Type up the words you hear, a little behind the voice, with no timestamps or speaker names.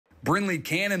Brinley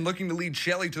Cannon looking to lead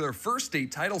Shelley to their first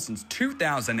state title since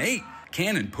 2008.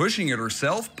 Cannon pushing it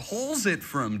herself, pulls it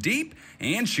from deep,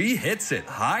 and she hits it,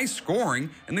 high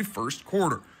scoring in the first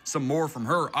quarter. Some more from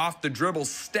her off the dribble,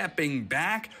 stepping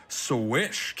back,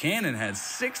 swish. Cannon has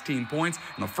 16 points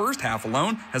in the first half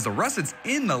alone as the Russets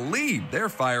in the lead. They're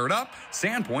fired up.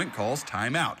 Sandpoint calls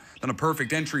timeout. Then a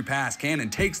perfect entry pass.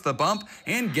 Cannon takes the bump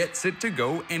and gets it to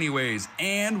go anyways.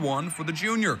 And one for the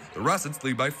junior. The Russets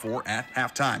lead by 4 at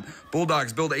halftime.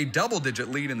 Bulldogs build a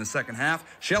double-digit lead in the second half.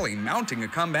 Shelley mounting a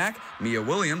comeback. Mia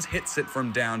Williams hits it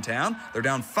from downtown. They're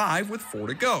down 5 with 4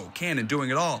 to go. Cannon doing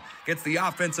it all. Gets the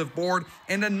offensive board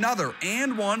and another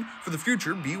and one for the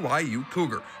future BYU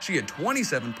Cougar. She had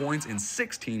 27 points and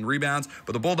 16 rebounds,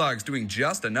 but the Bulldogs doing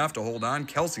just enough to hold on.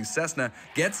 Kelsey Cessna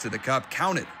gets to the cup,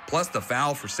 count it, plus the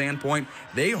foul for Sandpoint.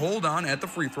 They hold on at the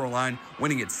free throw line,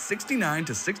 winning it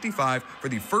 69-65 for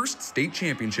the first state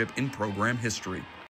championship in program history.